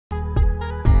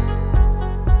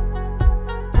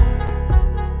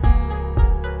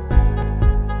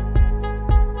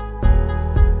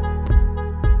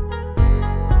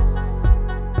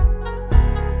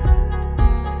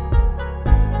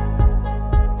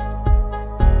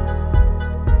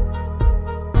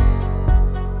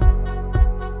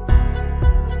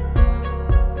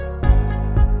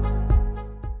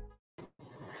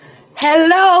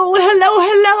Hello, hello,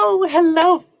 hello,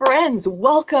 hello, friends.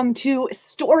 Welcome to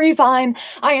Storyvine.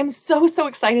 I am so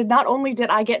excited. Not only did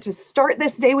I get to start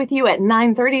this day with you at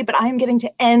 9:30, but I am getting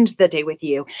to end the day with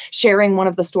you, sharing one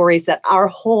of the stories that our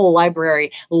whole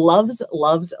library loves.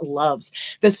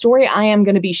 The story I am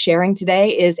going to be sharing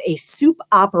today is a soup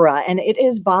opera, and it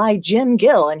is by Jim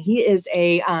Gill, and he is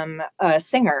a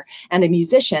singer and a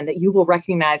musician that you will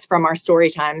recognize from our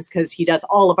story times because he does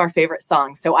all of our favorite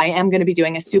songs. So I am going to be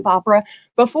doing a soup opera.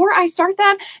 Before I start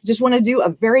that, just want to do a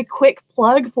very quick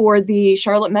plug for the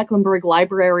Charlotte Mecklenburg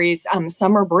Library's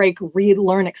summer break Read,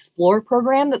 Learn, Explore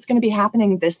program that's going to be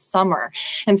happening this summer.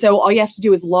 And so all you have to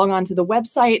do is log on to the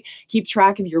website, keep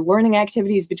track of your learning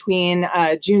activities between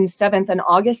June 7th and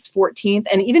August 14th.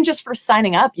 And even just for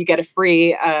signing up, you get a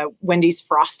free Wendy's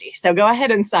Frosty. So go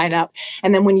ahead and sign up.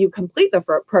 And then when you complete the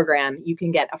program, you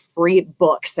can get a free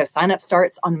book. So sign up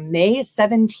starts on May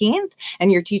 17th,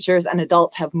 and your teachers and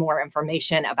adults have more information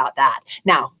about that.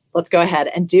 Now, let's go ahead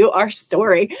and do our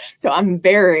story. So I'm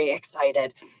very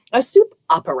excited. A soup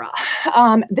opera.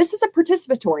 This is a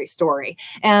participatory story,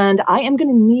 and I am going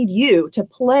to need you to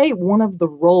play one of the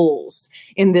roles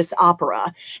in this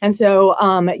opera. And so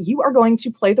you are going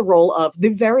to play the role of the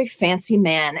very fancy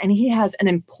man, and he has an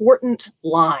important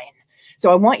line.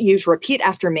 So I want you to repeat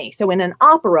after me. So in an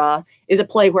opera is a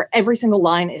play where every single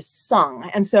line is sung.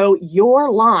 And so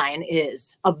your line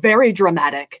is a very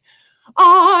dramatic,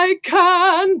 I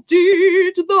can't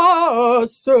eat the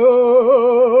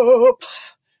soup.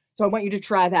 So I want you to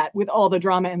try that with all the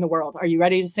drama in the world. Are you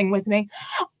ready to sing with me?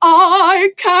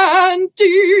 I can't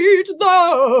eat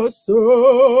the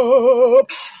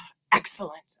soup.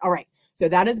 Excellent. All right. So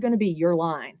that is going to be your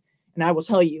line. And I will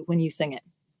tell you when you sing it.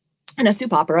 And a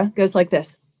soup opera goes like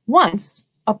this. Once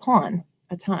upon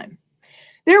a time,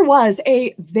 there was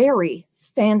a very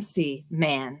fancy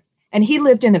man, and he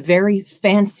lived in a very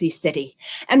fancy city.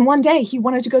 And one day he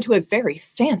wanted to go to a very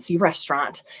fancy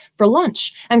restaurant for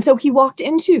lunch. And so he walked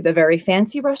into the very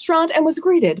fancy restaurant and was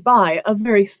greeted by a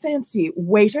very fancy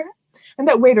waiter. And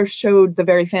that waiter showed the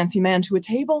very fancy man to a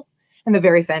table. And the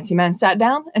very fancy man sat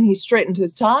down and he straightened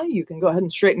his tie. You can go ahead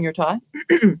and straighten your tie.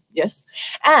 Yes.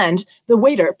 And the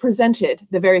waiter presented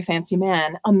the very fancy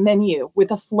man a menu with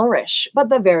a flourish. But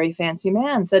the very fancy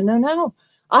man said, no,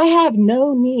 I have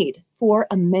no need for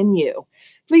a menu.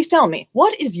 Please tell me,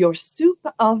 what is your soup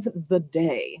of the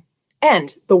day?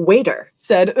 And the waiter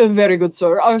said, very good,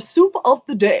 sir. Our soup of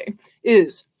the day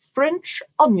is French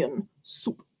onion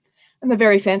soup. And the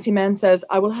very fancy man says,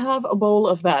 I will have a bowl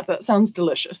of that. That sounds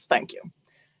delicious. Thank you.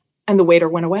 And the waiter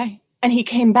went away. And he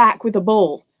came back with a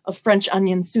bowl of French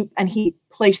onion soup, and he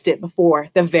placed it before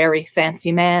the very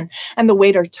fancy man. And the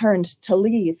waiter turned to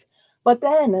leave. But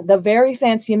then the very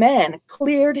fancy man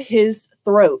cleared his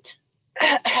throat.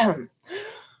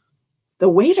 The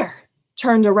waiter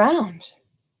turned around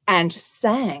and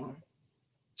sang.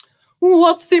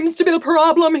 What seems to be the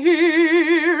problem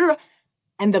here?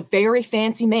 And the very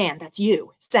fancy man, that's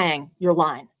you, sang your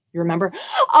line. You remember?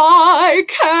 I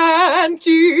can't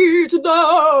eat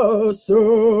the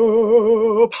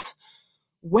soup.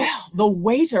 Well, the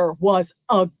waiter was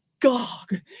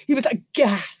agog. He was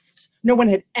aghast. No one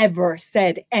had ever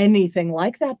said anything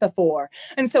like that before.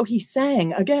 And so he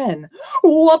sang again.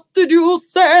 What did you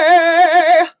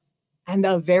say? And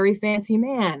the very fancy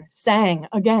man sang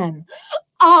again.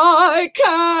 I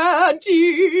can't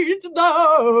eat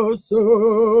the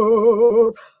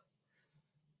soup.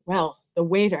 Well, the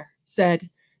waiter said,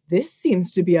 this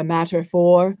seems to be a matter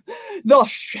for the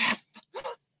chef.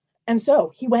 And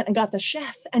so he went and got the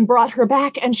chef and brought her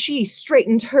back, and she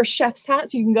straightened her chef's hat.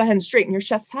 So you can go ahead and straighten your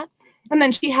chef's hat. And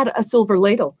then she had a silver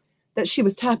ladle that she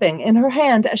was tapping in her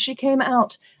hand as she came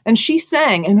out. And she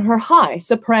sang in her high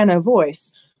soprano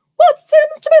voice, what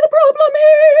seems to be the problem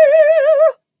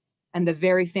here? And the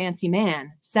very fancy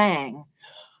man sang,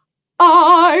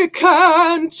 I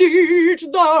can't eat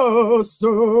the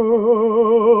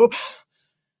soup.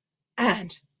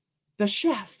 And the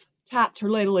chef tapped her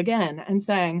ladle again and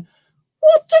sang,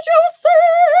 what did you say?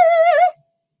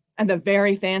 And the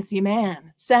very fancy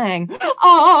man sang,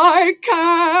 I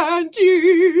can't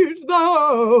eat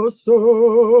the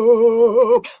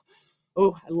soup.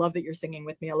 Oh, I love that you're singing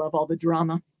with me. I love all the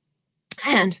drama.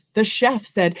 And the chef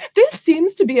said, this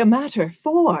seems to be a matter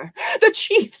for the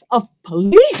chief of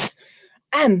police.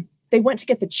 And they went to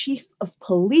get the chief of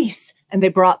police, and they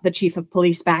brought the chief of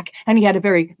police back, and he had a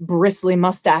very bristly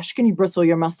mustache. Can you bristle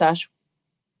your mustache?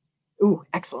 Ooh,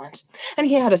 excellent. And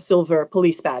he had a silver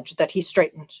police badge that he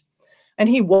straightened. And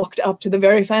he walked up to the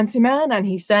very fancy man, and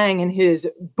he sang in his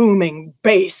booming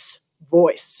bass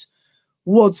voice,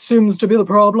 what seems to be the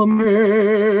problem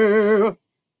here?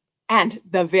 And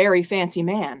the very fancy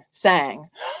man sang,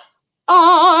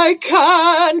 I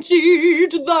can't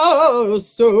eat the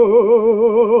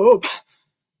soup.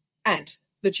 And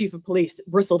the chief of police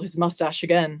bristled his mustache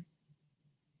again.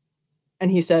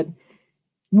 And he said,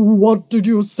 what did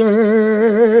you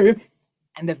say?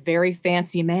 And the very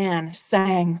fancy man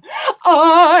sang,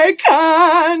 I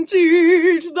can't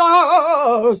eat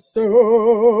the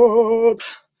soup.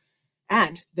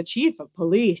 And the chief of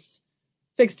police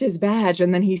fixed his badge,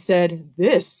 and then he said,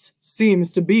 this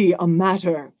seems to be a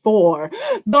matter for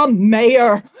the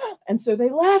mayor. And so they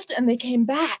left, and they came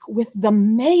back with the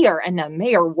mayor, and the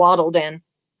mayor waddled in.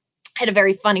 Had a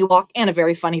very funny walk and a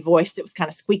very funny voice. It was kind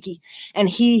of squeaky. And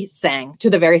he sang to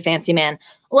the very fancy man,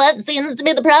 what seems to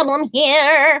be the problem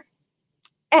here?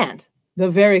 And the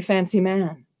very fancy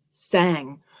man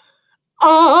sang,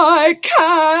 I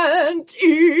can't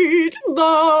eat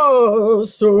the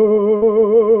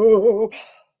soup.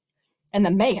 And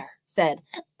the mayor said,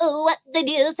 what did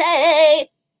you say?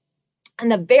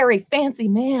 And the very fancy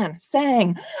man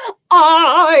sang,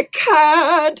 I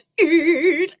can't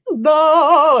eat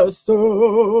the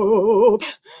soup.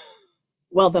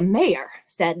 Well, the mayor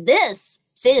said, this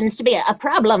seems to be a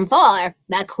problem for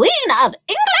the Queen of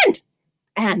England.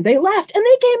 And they left, and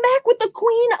they came back with the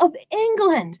Queen of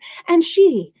England. And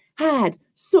she had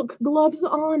silk gloves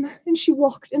on, and she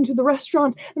walked into the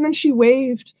restaurant, and then she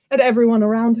waved at everyone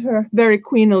around her. Very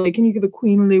queenly. Can you give a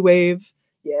queenly wave?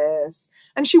 Yes.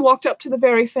 And she walked up to the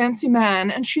very fancy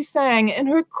man, and she sang in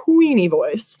her queenie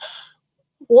voice,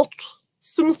 what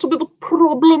seems to be the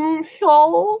problem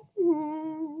here?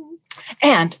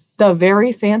 And the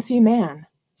very fancy man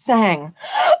sang,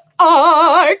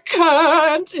 I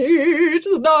can't eat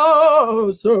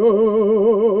the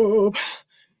soup.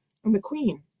 And the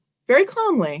queen, very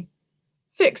calmly,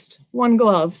 fixed one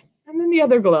glove and then the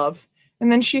other glove,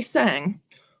 and then she sang,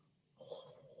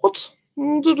 what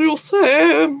did you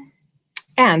say?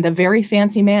 And the very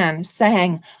fancy man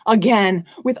sang again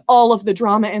with all of the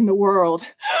drama in the world,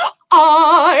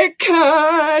 I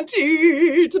can't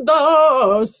eat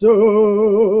the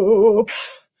soup.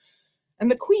 And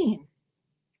the queen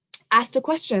asked a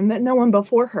question that no one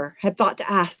before her had thought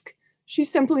to ask. She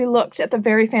simply looked at the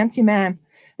very fancy man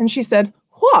and she said,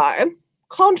 why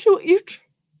can't you eat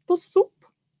the soup?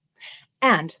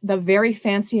 And the very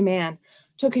fancy man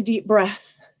took a deep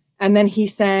breath, and then he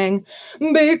sang,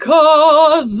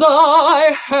 because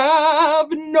I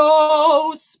have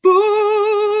no spoon.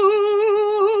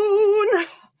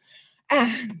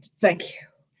 And thank you.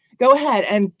 Go ahead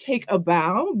and take a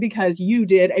bow because you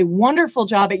did a wonderful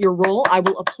job at your role. I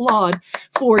will applaud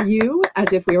for you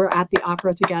as if we were at the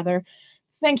opera together.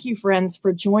 Thank you, friends,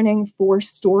 for joining for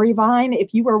Storyvine.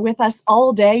 If you were with us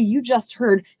all day, you just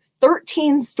heard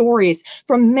 13 stories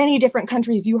from many different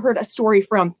countries. You heard a story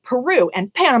from Peru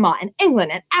and Panama and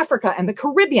England and Africa and the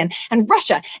Caribbean and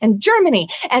Russia and Germany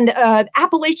and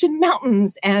Appalachian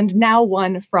Mountains, and now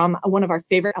one from one of our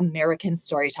favorite American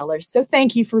storytellers. So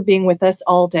thank you for being with us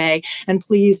all day, and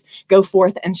please go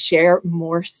forth and share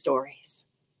more stories.